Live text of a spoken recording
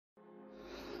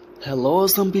Hello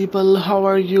some people, how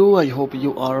are you? I hope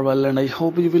you are well and I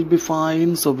hope you will be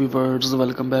fine. So viewers,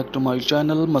 welcome back to my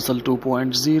channel Muscle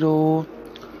 2.0.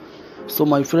 So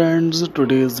my friends,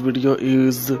 today's video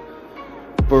is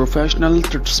professional,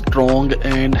 strong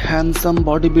and handsome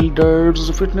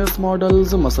bodybuilders, fitness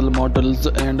models, muscle models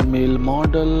and male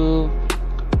model.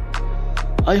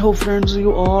 I hope friends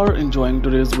you are enjoying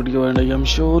today's video and I am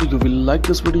sure you will like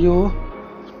this video.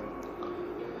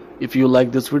 If you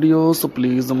like this video, so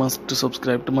please must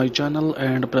subscribe to my channel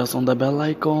and press on the bell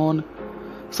icon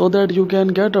so that you can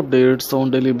get updates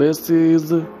on daily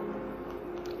basis.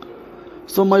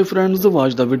 So my friends,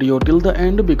 watch the video till the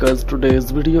end because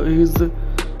today's video is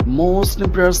most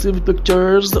impressive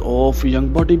pictures of young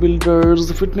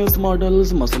bodybuilders, fitness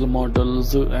models, muscle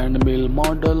models and male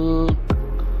model.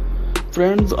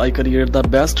 Friends, I create the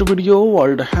best video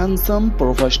world handsome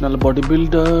professional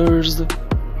bodybuilders.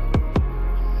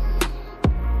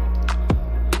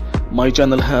 My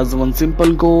channel has one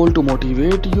simple goal to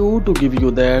motivate you, to give you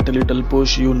that little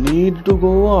push you need to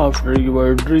go after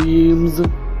your dreams.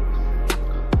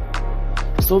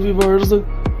 So viewers,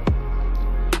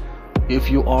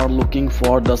 if you are looking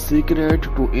for the secret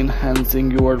to enhancing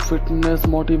your fitness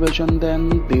motivation,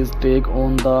 then this take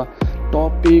on the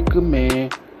topic may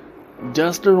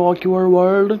just rock your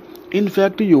world. In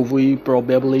fact, you will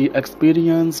probably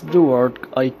experience what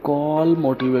I call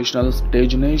motivational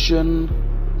stagnation.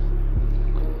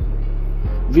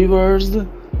 Viewers,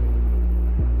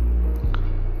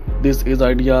 this is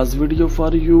ideas video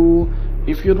for you.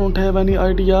 If you don't have any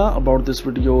idea about this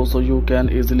video, so you can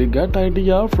easily get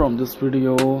idea from this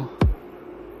video.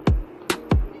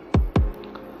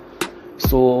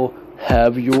 So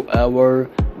have you ever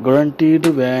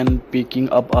grunted when picking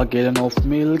up a gallon of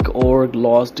milk or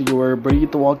lost your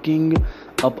breath walking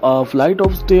up a flight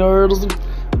of stairs?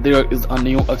 There is a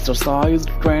new exercise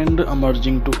trend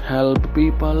emerging to help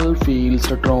people feel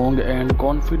strong and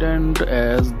confident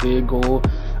as they go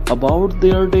about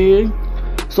their day.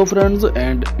 So friends,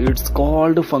 and it's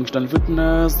called functional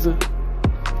fitness.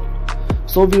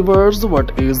 So viewers,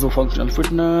 what is functional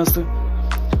fitness?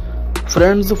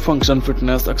 Friends, functional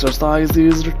fitness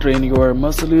exercises train your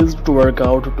muscles to work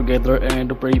out together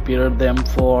and prepare them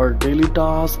for daily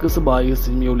tasks by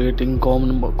simulating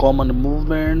common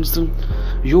movements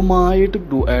you might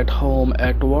do at home,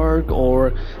 at work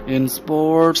or in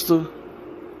sports.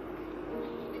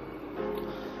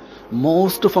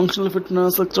 Most functional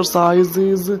fitness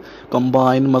exercises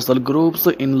combine muscle groups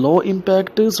in low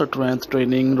impact strength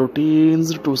training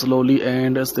routines to slowly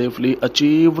and safely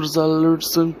achieve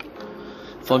results.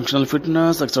 Functional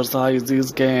fitness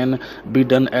exercises can be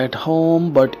done at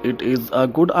home, but it is a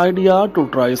good idea to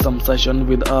try some session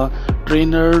with a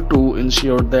trainer to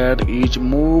ensure that each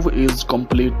move is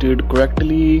completed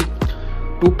correctly.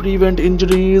 To prevent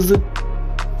injuries,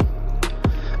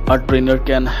 a trainer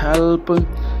can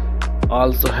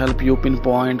also help you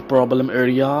pinpoint problem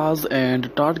areas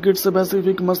and target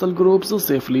specific muscle groups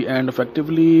safely and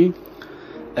effectively.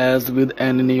 As with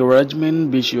any new regimen,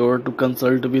 be sure to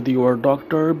consult with your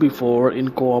doctor before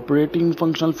incorporating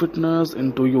functional fitness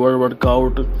into your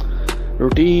workout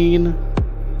routine.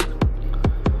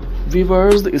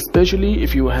 Viewers, especially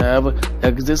if you have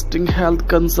existing health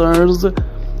concerns,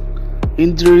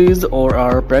 injuries or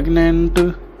are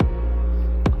pregnant.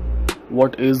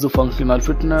 What is functional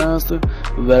fitness?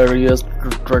 Various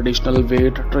traditional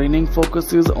weight training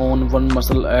focuses on one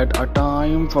muscle at a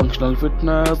time. Functional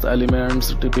fitness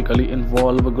elements typically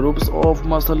involve groups of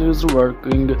muscles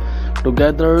working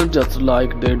together just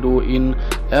like they do in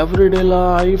everyday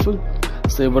life.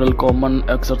 Several common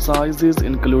exercises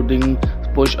including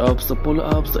push-ups,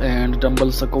 pull-ups and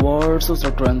dumbbell squats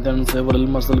strengthen several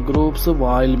muscle groups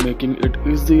while making it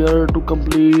easier to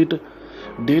complete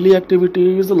daily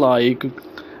activities like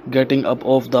getting up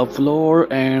off the floor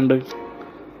and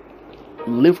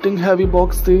lifting heavy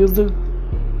boxes.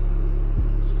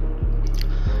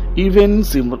 Even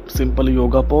simple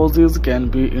yoga poses can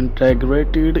be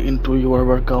integrated into your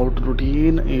workout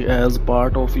routine as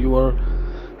part of your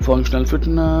functional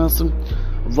fitness.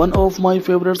 One of my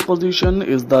favorite positions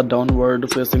is the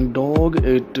downward facing dog.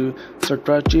 It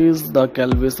stretches the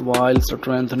pelvis while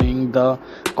strengthening the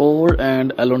core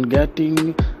and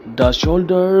elongating the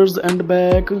shoulders and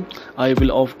back. I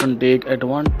will often take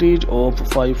advantage of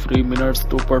 5 free minutes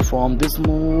to perform this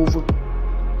move.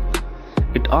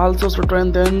 It also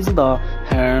strengthens the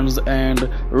hands and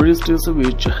wrists,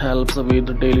 which helps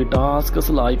with daily tasks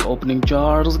like opening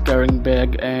jars, carrying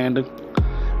bag and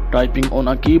typing on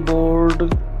a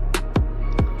keyboard.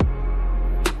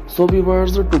 So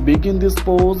viewers, to begin this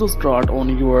pose, start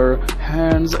on your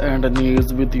hands and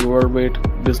knees with your weight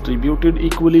distributed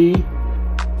equally.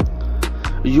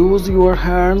 Use your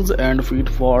hands and feet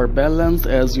for balance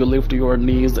as you lift your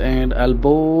knees and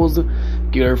elbows.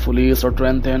 Carefully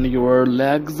strengthen your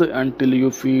legs until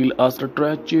you feel a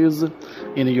stretches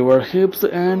in your hips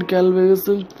and pelvis.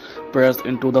 Press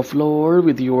into the floor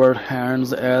with your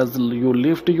hands as you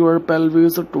lift your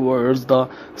pelvis towards the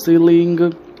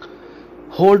ceiling.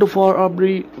 Hold for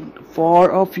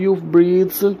a few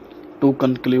breaths. To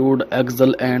conclude,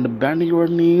 exhale and bend your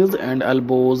knees and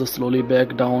elbows slowly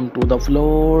back down to the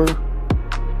floor.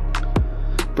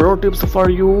 Pro tips for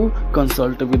you: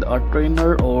 consult with a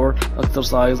trainer or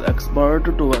exercise expert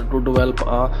to develop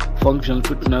a functional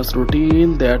fitness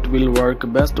routine that will work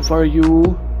best for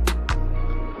you.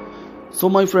 So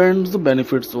my friends,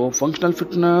 benefits of functional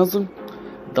fitness.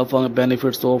 The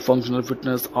benefits of functional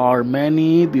fitness are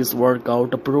many. This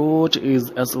workout approach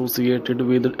is associated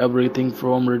with everything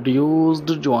from reduced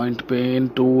joint pain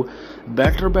to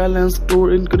better balance to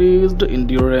increased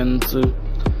endurance.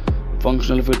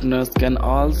 Functional fitness can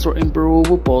also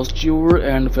improve posture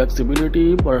and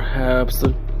flexibility. Perhaps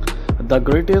the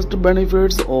greatest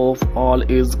benefits of all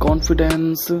is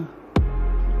confidence.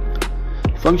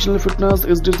 Functional fitness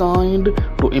is designed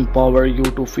to empower you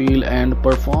to feel and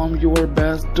perform your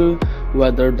best,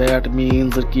 whether that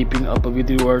means keeping up with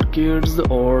your kids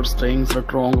or staying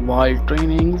strong while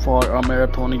training for a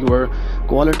marathon. Your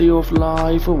quality of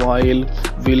life will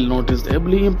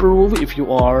noticeably improve if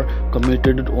you are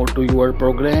committed to your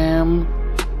program.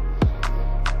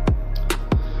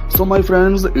 So my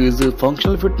friends, is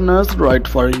functional fitness right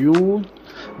for you?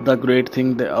 The great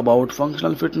thing about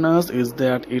functional fitness is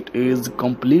that it is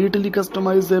completely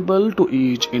customizable to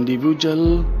each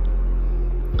individual.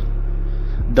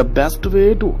 The best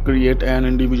way to create an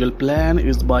individual plan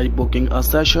is by booking a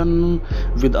session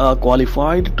with a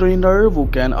qualified trainer who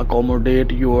can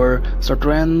accommodate your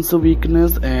strengths,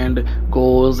 weaknesses, and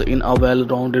goals in a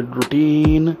well-rounded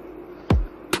routine.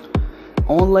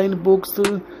 Online books,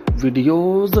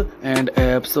 videos and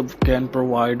apps can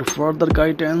provide further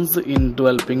guidance in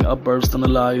developing a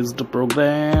personalized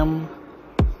program.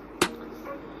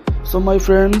 So my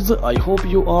friends, I hope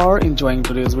you are enjoying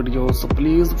today's video. So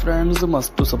please friends,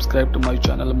 must to subscribe to my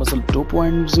channel Muscle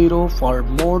 2.0 for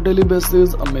more daily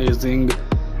basis amazing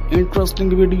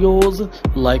interesting videos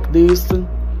like this.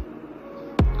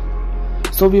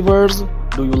 So viewers,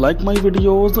 do you like my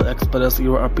videos? Express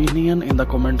your opinion in the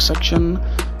comment section.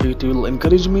 It will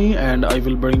encourage me and I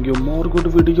will bring you more good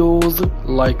videos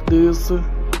like this.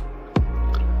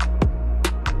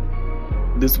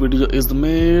 This video is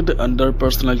made under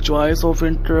personal choice of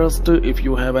interest. If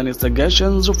you have any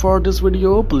suggestions for this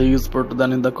video, please put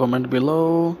them in the comment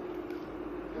below.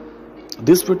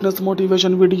 This fitness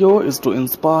motivation video is to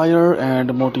inspire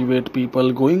and motivate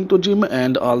people going to gym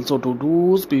and also to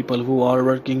those people who are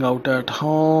working out at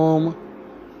home.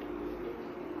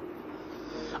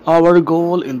 Our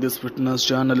goal in this fitness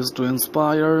channel is to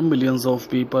inspire millions of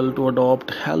people to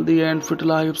adopt healthy and fit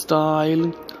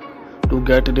lifestyle. To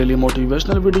get daily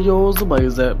motivational videos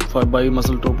by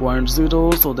Muscle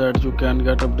 2.0 so that you can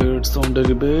get updates on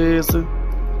daily basis.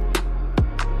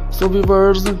 So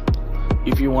viewers,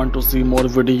 if you want to see more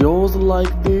videos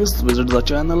like this, visit the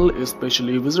channel,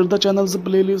 especially visit the channel's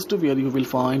playlist where you will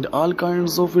find all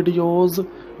kinds of videos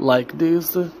like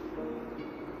this.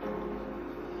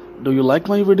 Do you like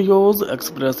my videos?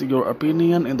 Express your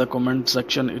opinion in the comment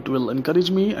section. It will encourage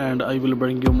me and I will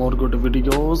bring you more good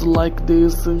videos like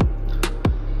this.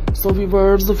 So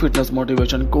viewers, fitness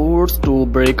motivation quotes to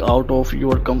break out of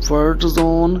your comfort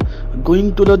zone.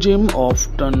 Going to the gym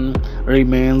often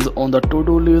remains on the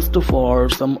to-do list for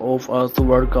some of us.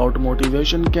 Workout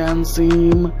motivation can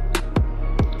seem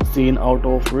out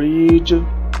of reach.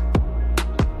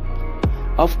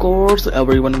 Of course,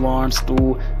 everyone wants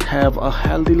to have a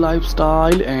healthy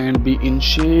lifestyle and be in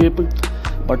shape,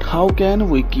 but how can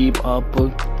we keep up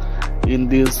in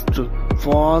this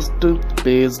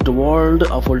fast-paced world?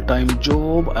 A full-time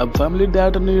job, a family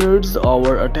that needs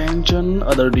our attention,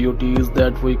 other duties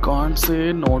that we can't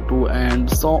say no to, and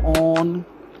so on.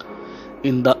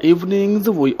 In the evenings,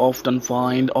 we often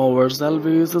find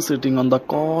ourselves sitting on the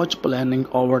couch planning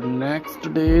our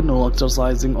next day, no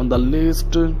exercising on the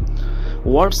list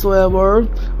whatsoever,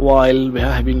 while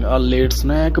having a late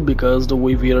snack because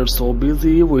we were so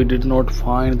busy we did not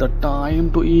find the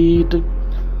time to eat.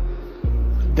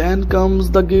 Then comes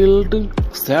the guilt.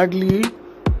 Sadly,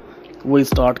 we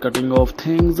start cutting off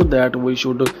things that we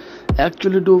should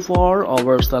actually do for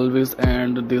ourselves,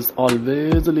 and this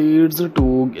always leads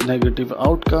to negative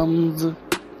outcomes.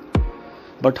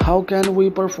 But how can we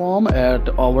perform at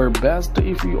our best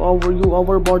if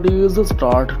our bodies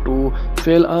start to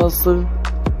fail us?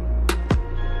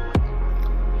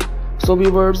 So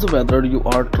viewers, whether you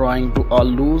are trying to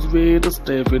lose weight,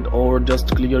 stay fit, or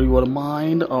just clear your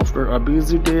mind after a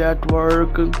busy day at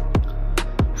work,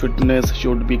 fitness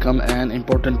should become an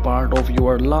important part of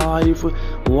your life.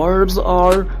 Words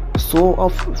are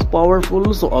so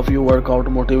powerful, so if your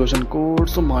workout motivation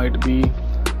course might be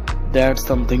that's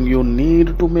something you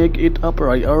need to make it a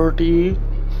priority.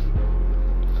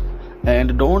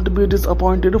 And don't be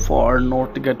disappointed for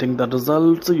not getting the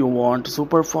results you want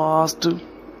super fast.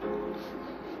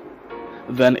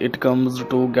 When it comes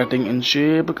to getting in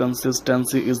shape,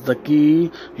 consistency is the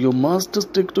key. You must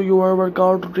stick to your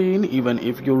workout routine even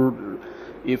if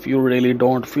you really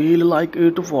don't feel like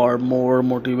it. For more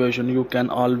motivation, you can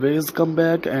always come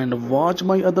back and watch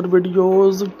my other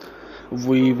videos.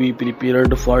 We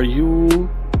prepared for you.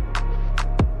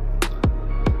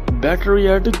 Better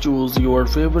yet, choose your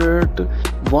favorite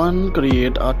one,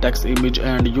 create a text image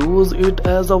and use it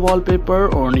as a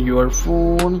wallpaper on your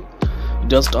phone.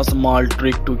 Just a small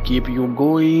trick to keep you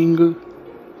going.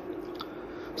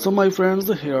 So my friends,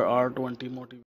 here are 20 motivations.